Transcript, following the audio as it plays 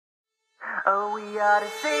Oh, we are the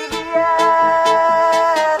saviors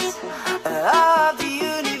of the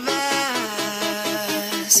universe.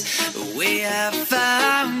 We have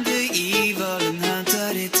found the evil and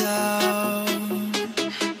hunted it down.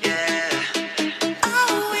 Yeah.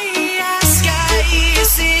 Oh, we are Sky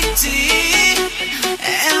City,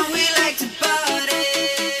 and we like to party.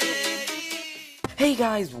 Hey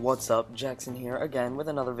guys, what's up? Jackson here again with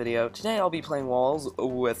another video. Today I'll be playing Walls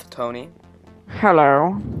with Tony.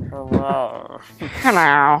 Hello. Hello.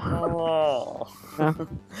 Hello. Hello.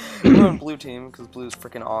 We're on blue team because blue's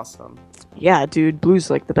freaking awesome. Yeah, dude, blue's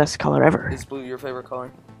like the best color ever. Is blue your favorite color?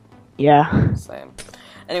 Yeah. Same.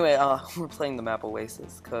 Anyway, we're playing the map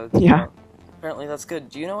Oasis because Yeah. Apparently that's good.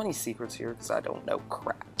 Do you know any secrets here? Because I don't know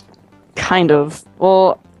crap. Kind of.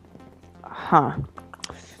 Well, I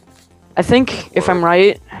think if I'm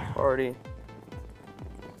right. Party.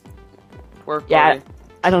 Work Yeah. party.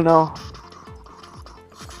 I don't know.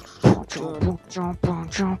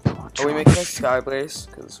 Are we making a sky base?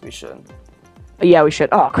 Because we should. Yeah, we should.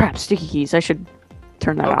 Oh crap, sticky keys. I should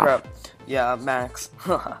turn that Oh off. crap. Yeah, Max.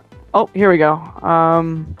 Oh, here we go.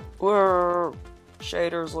 Whoa.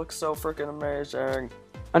 Shaders look so freaking amazing.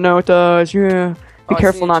 I know it does. Yeah. Be Oh, I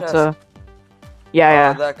careful see a not chest. to.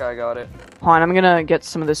 Yeah. That guy got it. Hold on, I'm gonna get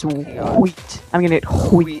some of this wheat. I'm gonna get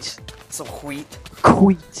wheat. So wheat.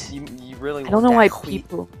 Wheat. You really. I don't know want why that wheat.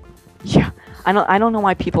 people. Yeah, I don't know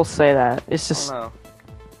why people say that. It's just. I don't know.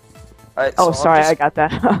 Alright, Oh, so I'm sorry, just- I got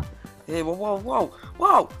that. Hey,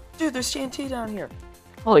 whoa! Dude, there's TNT down here.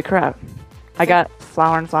 Holy crap! I got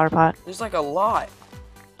flour and flower pot. There's like a lot.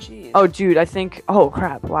 Jeez. Oh, dude, I think. Oh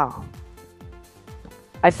crap! Wow.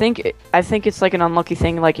 I think it's like an unlucky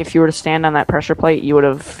thing. Like if you were to stand on that pressure plate, you would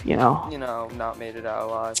have, You know, not made it out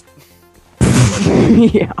alive.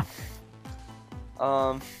 Yeah.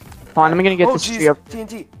 Hold on, I'm gonna get this tree up.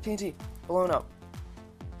 TNT, blown up.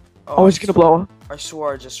 Oh, it's gonna blow up. I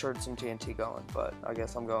swore I just heard some TNT going, but I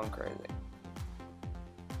guess I'm going crazy.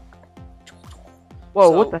 Whoa,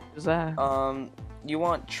 So, what the heck is that? You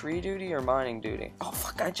want tree duty or mining duty? Oh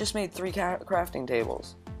fuck, I just made 3 crafting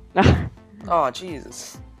tables. Oh,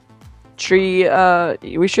 Jesus. Tree.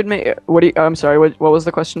 We should make. What do you? I'm sorry. What was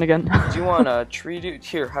the question again? Do you want a tree duty?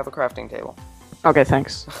 Here, have a crafting table. Okay,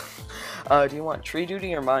 thanks. Do you want tree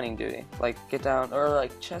duty or mining duty? Like, get down, or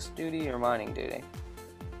like chest duty or mining duty?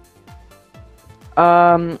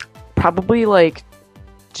 Probably like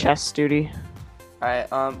chest duty. Alright,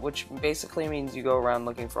 which basically means you go around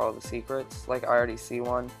looking for all the secrets. Like, I already see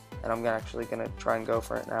one, and I'm actually gonna try and go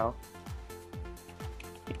for it now.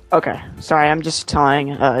 Okay, sorry, I'm just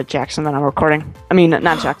telling Jackson that I'm recording. I mean,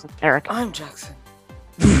 not Jackson, Eric. I'm Jackson.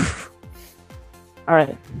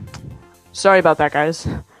 Alright. Sorry about that, guys.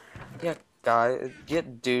 Yeah,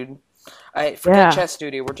 dude. Alright, forget Yeah. chest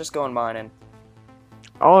duty, we're just going mining.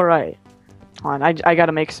 Alright. Hold on, I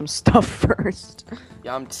gotta make some stuff first.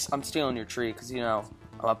 Yeah, I'm stealing your tree, because, you know,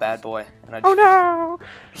 I'm a bad boy. And Oh no!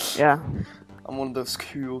 Yeah, I'm one of those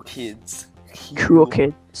cool kids. cool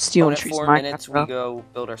kid. Oh, Stealing and at trees. 4 Minecraft, minutes, we bro. go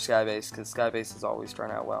build our sky base, because sky bases always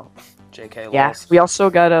turn out well. JK Yeah, lols. we also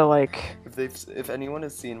gotta, like... If anyone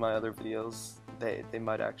has seen my other videos, they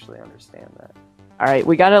might actually understand that. Alright,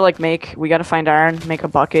 we gotta, like, we gotta find iron, make a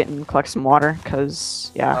bucket, and collect some water,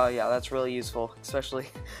 cause, yeah. Yeah, that's really useful, especially,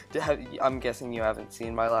 I'm guessing you haven't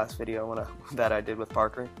seen my last video that I did with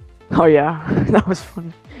Parker. Oh yeah, that was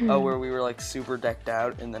funny. Oh, where we were, like, super decked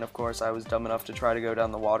out, and then, of course, I was dumb enough to try to go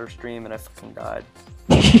down the water stream, and I fucking died.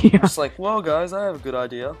 Yeah. Just like, well, guys, I have a good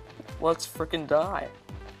idea. Let's freaking die.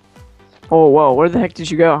 Oh, whoa, where the heck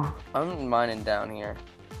did you go? I'm mining down here.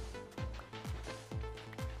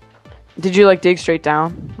 Did you, like, dig straight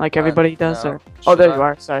down, like everybody does? no. Or... Oh, there Should you I?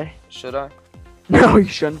 are, sorry. Should I? No, you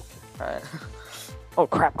shouldn't. Alright. Oh,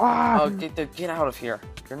 crap. Ah! Oh, get out of here.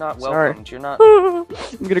 You're not Sorry. welcomed. You're not... I'm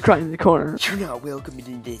gonna cry in the corner. You're not welcome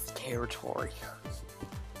in this territory.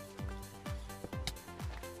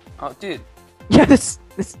 Oh, dude. Yeah, this...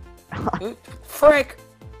 Oop, frick!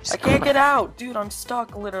 I can't get out! Dude, I'm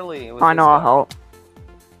stuck, literally. with I this know, I'll guy. help.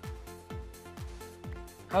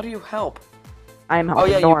 How do you help? I am Oh,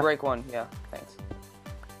 helping. yeah, Don't you worry. break one. Yeah, thanks.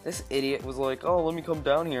 This idiot was like, oh, let me come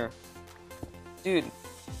down here. Dude.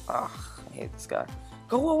 Ugh, I hate this guy.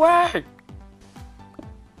 Go away!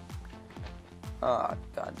 Oh,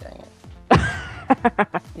 god dang it.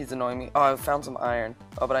 He's annoying me. Oh, I found some iron.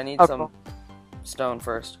 Oh, but I need Oh, some cool. stone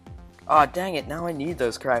first. Oh, dang it. Now I need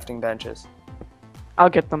those crafting benches. I'll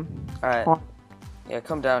get them. Alright. Hold Yeah,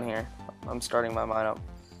 come down here. I'm starting my mine up.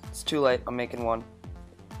 It's too late. I'm making one.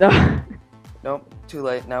 on. Nope, too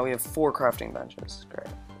late. Now we have 4 crafting benches. Great.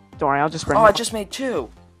 Don't worry, I'll just bring Oh, them. I just made 2.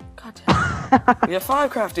 God damn. We have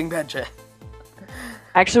 5 crafting benches.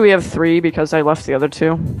 Actually, we have 3 because I left the other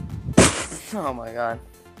 2. Oh my god.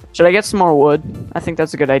 Should I get some more wood? I think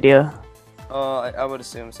that's a good idea. I would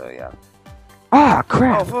assume so, yeah. Ah, Oh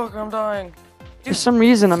crap! fuck, I'm dying. For some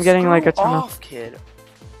reason, I'm getting like a Screw ton of. off, kid.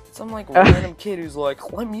 Some like random kid who's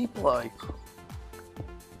like, let me play.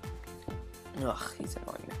 Ugh, he's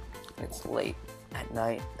annoying me. It's late at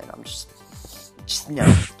night, and I'm just no,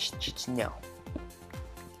 just no.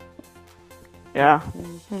 Yeah.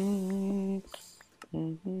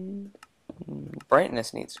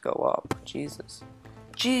 Brightness needs to go up. Jesus.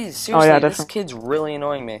 Jeez, seriously, Oh, yeah, this definitely. kid's really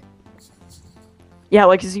annoying me. Yeah,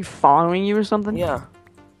 like, is he following you or something? Yeah.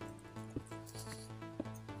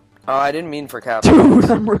 Oh, I didn't mean for cap. Dude,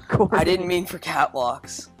 I'm recording. I didn't mean for cat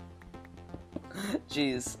locks.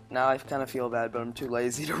 Jeez, now I kind of feel bad, but I'm too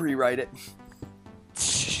lazy to rewrite it.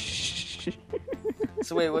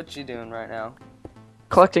 So wait, what you doing right now?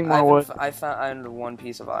 Collecting more wood. I found 1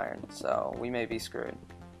 piece of iron, so we may be screwed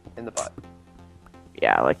in the butt.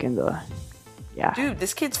 Yeah, like in the. Yeah. Dude,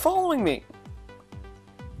 this kid's following me.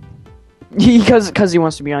 Because he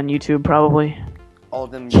wants to be on YouTube, probably. All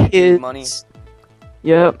them YouTube Kids. money.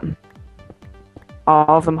 Yep.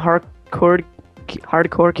 All of them hardcore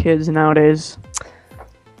kids nowadays.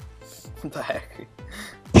 What the heck?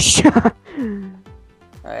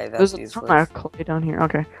 Alright, There's that's a useless. ton of clay down here.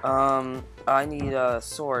 Okay. I need a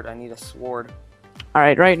sword. I need a sword. All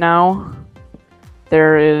right. Right now,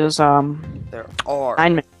 there is There are.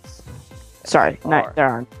 9 minutes. Sorry, Are. there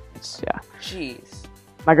are. It's, yeah. Jeez.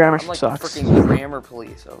 My grammar I'm like sucks. the freaking grammar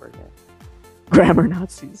police over here. Grammar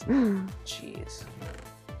Nazis. Jeez.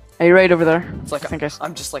 Are you right over there? It's like I think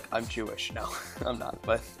I'm just like I'm Jewish. No, I'm not.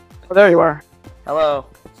 But Oh, there you are. hello.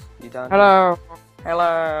 You done? Hello.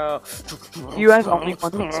 Hello. You have only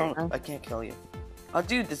one person, huh? I can't kill you. Oh,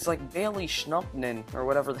 dude, it's like Bailey Schnumpnin or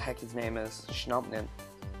whatever the heck his name is. Schnumpnin.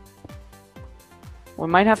 We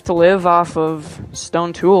might have to live off of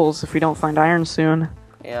stone tools if we don't find iron soon.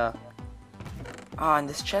 Yeah. Ah, and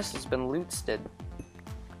this chest has been looted.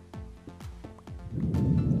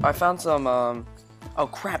 I found some. Oh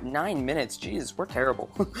crap! 9 minutes. Jeez, we're terrible.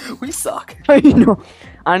 We suck. You know,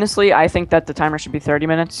 honestly, I think that the timer should be 30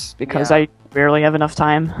 minutes because Yeah. I barely have enough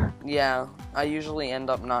time. Yeah, I usually end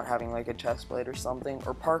up not having like a chest plate or something,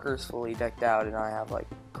 or Parker's fully decked out and I have like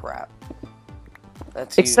crap.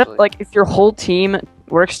 That's Except, usually... like, if your whole team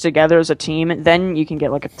works together as a team, then you can get,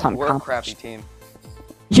 like, a ton we're a of crappy team.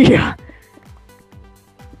 Yeah.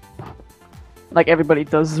 Like, everybody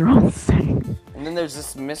does their own thing. And then there's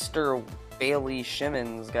this Mr. Bailey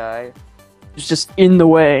Shimmons guy. It's just in the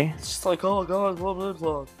way. It's just like, oh god, blah blah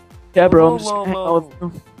blah. Yeah, bro, I'm Whoa, just whoa, gonna hang whoa. out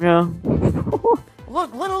with you. Yeah.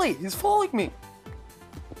 Look, literally, he's following me.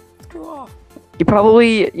 Screw off. You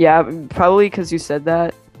probably, yeah, probably because you said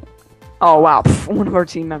that. Oh, wow, one of our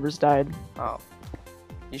team members died. Oh.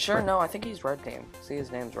 You sure? No, I think he's red team. See,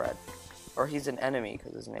 his name's red. Or he's an enemy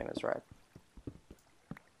because his name is red.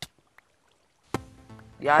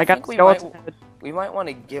 Yeah, I got think skeleton head. we might want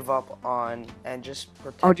to give up on and just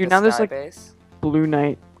protect Oh, dude, the now there's, sky like- base. Blue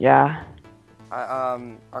Knight, yeah.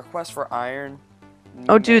 Our quest for iron.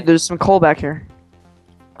 Oh, dude, there's some coal back here.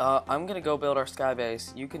 I'm gonna go build our sky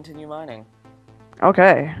base. You continue mining.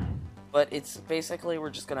 Okay. But it's basically we're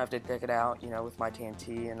just gonna have to dig it out. You know, with my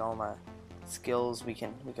TNT and all my skills, we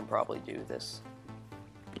can probably do this.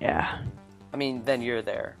 Yeah. I mean, then you're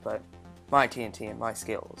there, but my TNT and my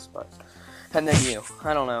skills, but and then you.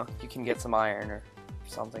 I don't know. You can get some iron or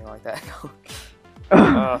something like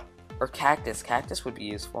that. Or cactus. Cactus would be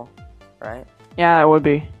useful, right? Yeah, it would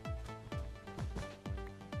be.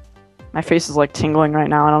 My face is like tingling right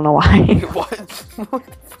now. I don't know why. What?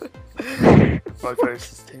 My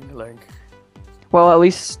face is tingling. Well, at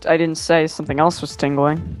least I didn't say something else was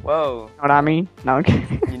tingling. Whoa. Know what I mean? No, okay.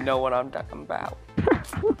 You know what I'm talking about.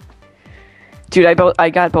 Dude, I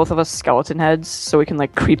got both of us skeleton heads, so we can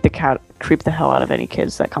like creep the hell out of any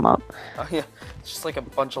kids that come up. Oh yeah, it's just like a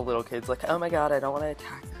bunch of little kids like, oh my god, I don't want to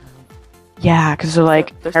attack them. Yeah, because they're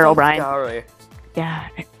like They're Harold so Bryan. scary. Yeah,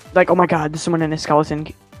 like oh my god, there's someone in a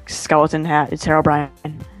skeleton hat. It's Harold Bryan.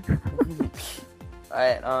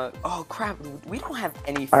 Alright, oh crap, we don't have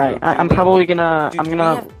any food. All right, do I'm we? probably gonna. Dude, I'm do we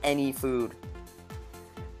gonna. have any food?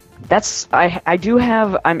 That's I do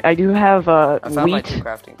have. I do have I found my wheat. 2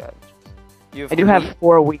 crafting bench. You have I do wheat? have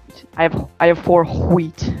 4 wheat. I have 4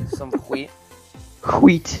 wheat. Some wheat.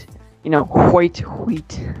 Wheat. You know, white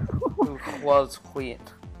wheat. Who loves wheat?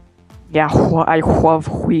 Yeah, I love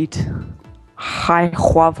wheat. I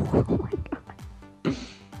love.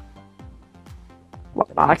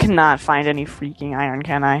 I cannot find any freaking iron,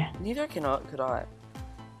 can I? Neither could I.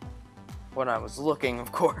 When I was looking,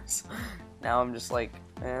 of course. Now I'm just like,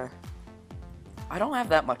 eh. I don't have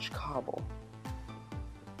that much cobble.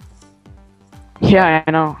 Yeah,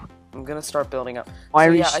 I know. I'm gonna start building up. Why So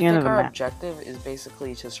are you yeah, I seeing think the our map? objective is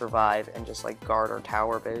basically to survive and just like guard our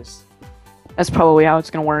tower base. That's probably how it's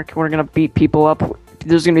gonna work. We're gonna beat people up.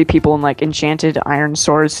 There's gonna be people in like enchanted iron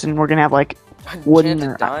swords, and we're gonna have like wooden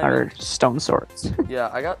or Enchanted diamond. stone swords. Yeah,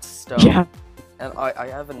 I got stone. Yeah. And I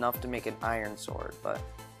have enough to make an iron sword, but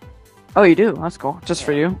Oh, you do? That's cool. Just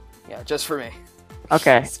for Yeah. you? yeah, just for me.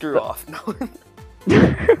 Okay. Screw off. No.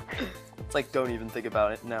 It's like, don't even think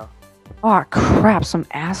about it. No. Oh crap! Some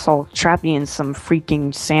asshole trapped me in some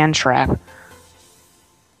freaking sand trap.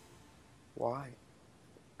 Why?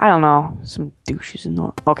 I don't know. Some douches in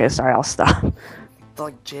the. Okay, sorry. I'll stop. It's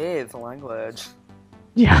like, Jay, the language.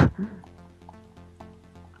 Yeah.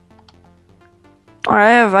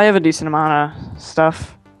 Alright, I have a decent amount of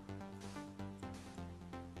stuff.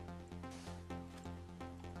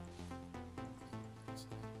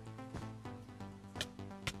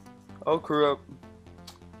 Oh, crew up.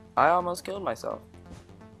 I almost killed myself.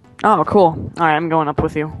 Oh, cool. Alright, I'm going up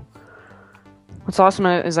with you. What's awesome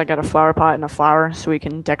is I got a flower pot and a flower so we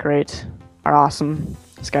can decorate our awesome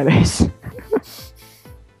sky base.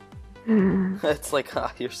 It's like,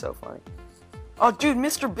 ah, you're so funny. Oh, dude,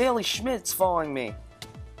 Mr. Bailey Schmidt's following me.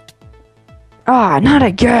 Ah, not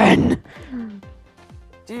again!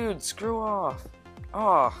 Dude, screw off.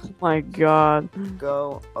 Oh, Oh my god.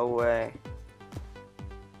 go away.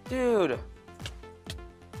 Dude.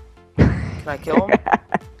 Can I kill him?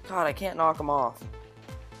 God, I can't knock him off.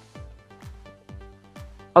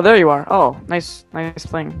 Oh, there you are. Oh, nice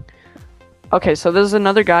thing. Okay, so there's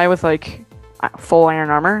another guy with like full iron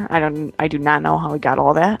armor. I do not know how he got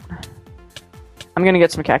all that. I'm gonna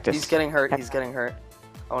get some cactus. He's getting hurt, he's getting hurt.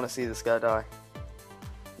 I want to see this guy die.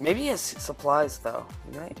 Maybe he has supplies, though.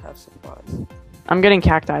 He might have supplies. I'm getting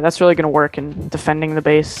cacti. That's really gonna work in defending the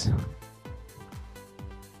base.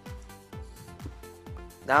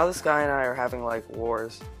 Now this guy and I are having, like,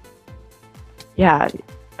 wars. Yeah.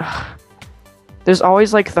 Ugh. There's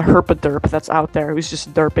always like the herpaderp that's out there who's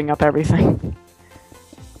just derping up everything.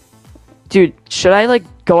 Dude, should I like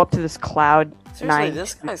go up to this cloud Seriously, 9?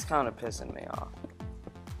 this guy's kind of pissing me off.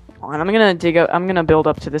 And I'm gonna dig up. I'm gonna build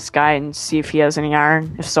up to this guy and see if he has any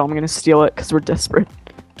iron. If so, I'm gonna steal it because we're desperate.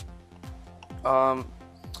 Well,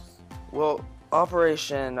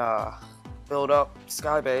 Operation, build up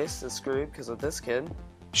Skybase is screwed because of this kid.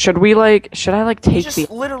 Should we like? Should I like He take just the?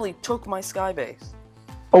 literally took my Skybase.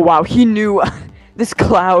 Oh wow, he knew. This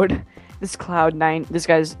cloud 9. This cloud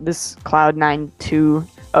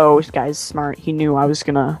 920 guy's smart. He knew I was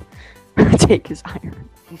gonna take his iron.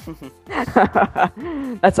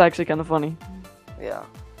 That's actually kind of funny. Yeah.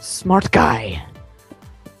 Smart guy.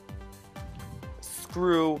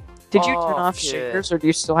 Screw. Did you turn off kid. shakers or do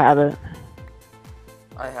you still have it?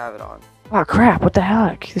 I have it on. Oh crap, what the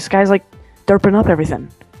heck? This guy's like derping up everything.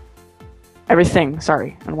 Everything,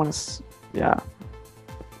 sorry. I don't want to. Yeah.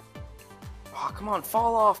 Oh, come on,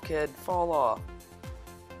 fall off, kid. Fall off.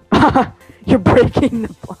 You're breaking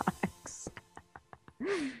the blocks.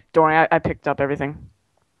 Don't worry, I picked up everything.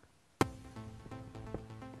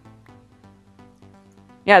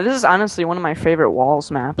 Yeah, this is honestly one of my favorite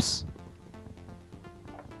walls maps.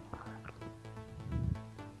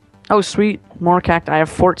 Oh, sweet. More cacti. I have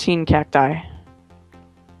 14 cacti.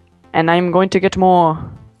 And I'm going to get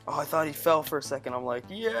more. Oh, I thought he fell for a second. I'm like,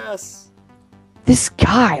 yes. This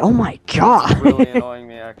guy, oh my god. It's really annoying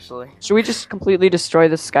me, actually. Should we just completely destroy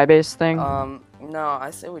this skybase thing? No, I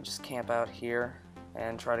say we just camp out here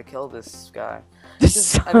and try to kill this guy.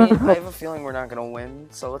 This- I mean, I have a feeling we're not gonna win,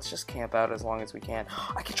 so let's just camp out as long as we can.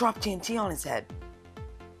 I could drop TNT on his head.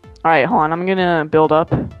 Alright, hold on. I'm gonna build up.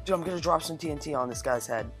 Dude, I'm gonna drop some TNT on this guy's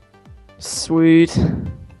head. Sweet.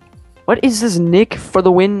 What is this Nick for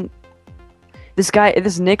the win? This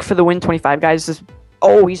Nick for the win 25 guys. This.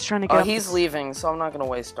 Oh, he's trying to get. Oh, up he's this- leaving, so I'm not gonna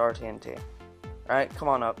waste our TNT. Alright, come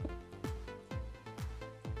on up.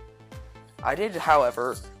 I did,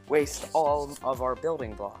 however, waste all of our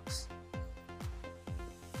building blocks.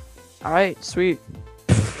 Alright, sweet.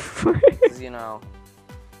 'Cause, you know.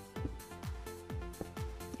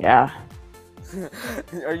 Yeah.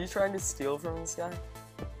 Are you trying to steal from this guy?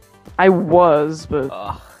 I was, but.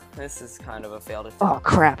 Ugh, this is kind of a failed attempt. Oh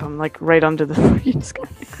crap! I'm like right under the freaking sky.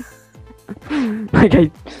 Like I.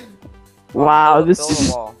 Wow, build, this build is.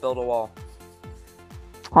 a wall. Build a wall.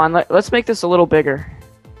 Hold on, let's make this a little bigger.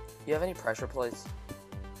 You have any pressure plates?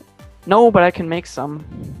 No, but I can make some.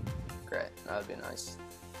 Great, that would be nice.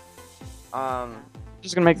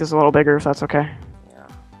 Just gonna make this a little bigger if that's okay. Yeah.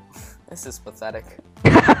 This is pathetic.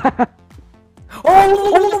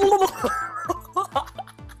 Oh!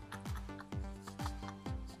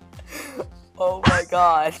 Oh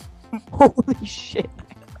god. Holy shit.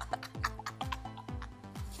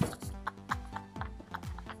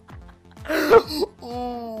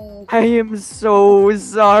 Ooh. I am so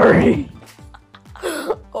sorry.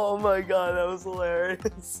 Oh my god, that was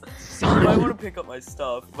hilarious. I might want to pick up my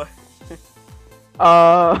stuff, but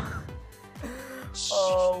oh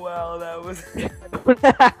wow, that was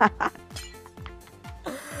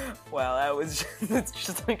wow, that was just, it's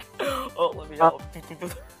just like, oh, let me help.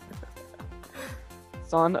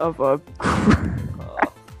 Son of a.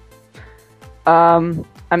 Uh,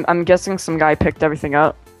 I'm guessing some guy picked everything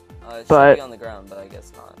up. it should But- be on the ground, but I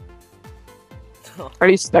guess not. Are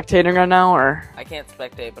you spectating right now, or? I can't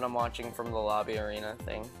spectate, but I'm watching from the lobby arena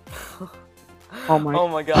thing. Oh my. Oh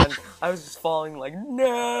my god, I was just falling like,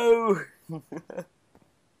 no!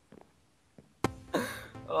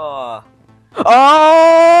 Oh, that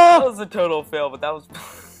Oh! was a total fail, but that was...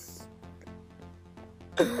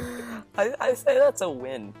 I say that's a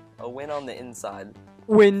win. A win on the inside.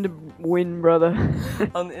 Win, brother.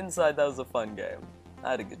 On the inside, that was a fun game.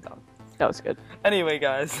 I had a good time. That was good. Anyway,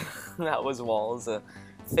 guys, that was Walls. A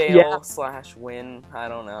fail / win. I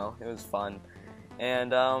don't know. It was fun.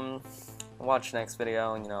 And, watch next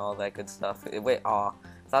video and, you know, all that good stuff. Wait, I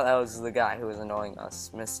thought that was the guy who was annoying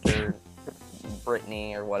us. Mr.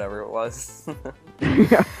 Brittany or whatever it was.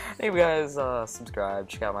 Anyway, guys, subscribe,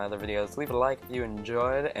 check out my other videos, leave a like if you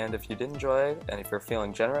enjoyed, and if you did enjoy, and if you're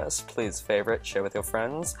feeling generous, please favorite, share with your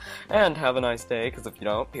friends, and have a nice day, because if you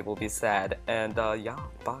don't, people will be sad. And, yeah,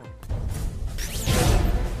 bye.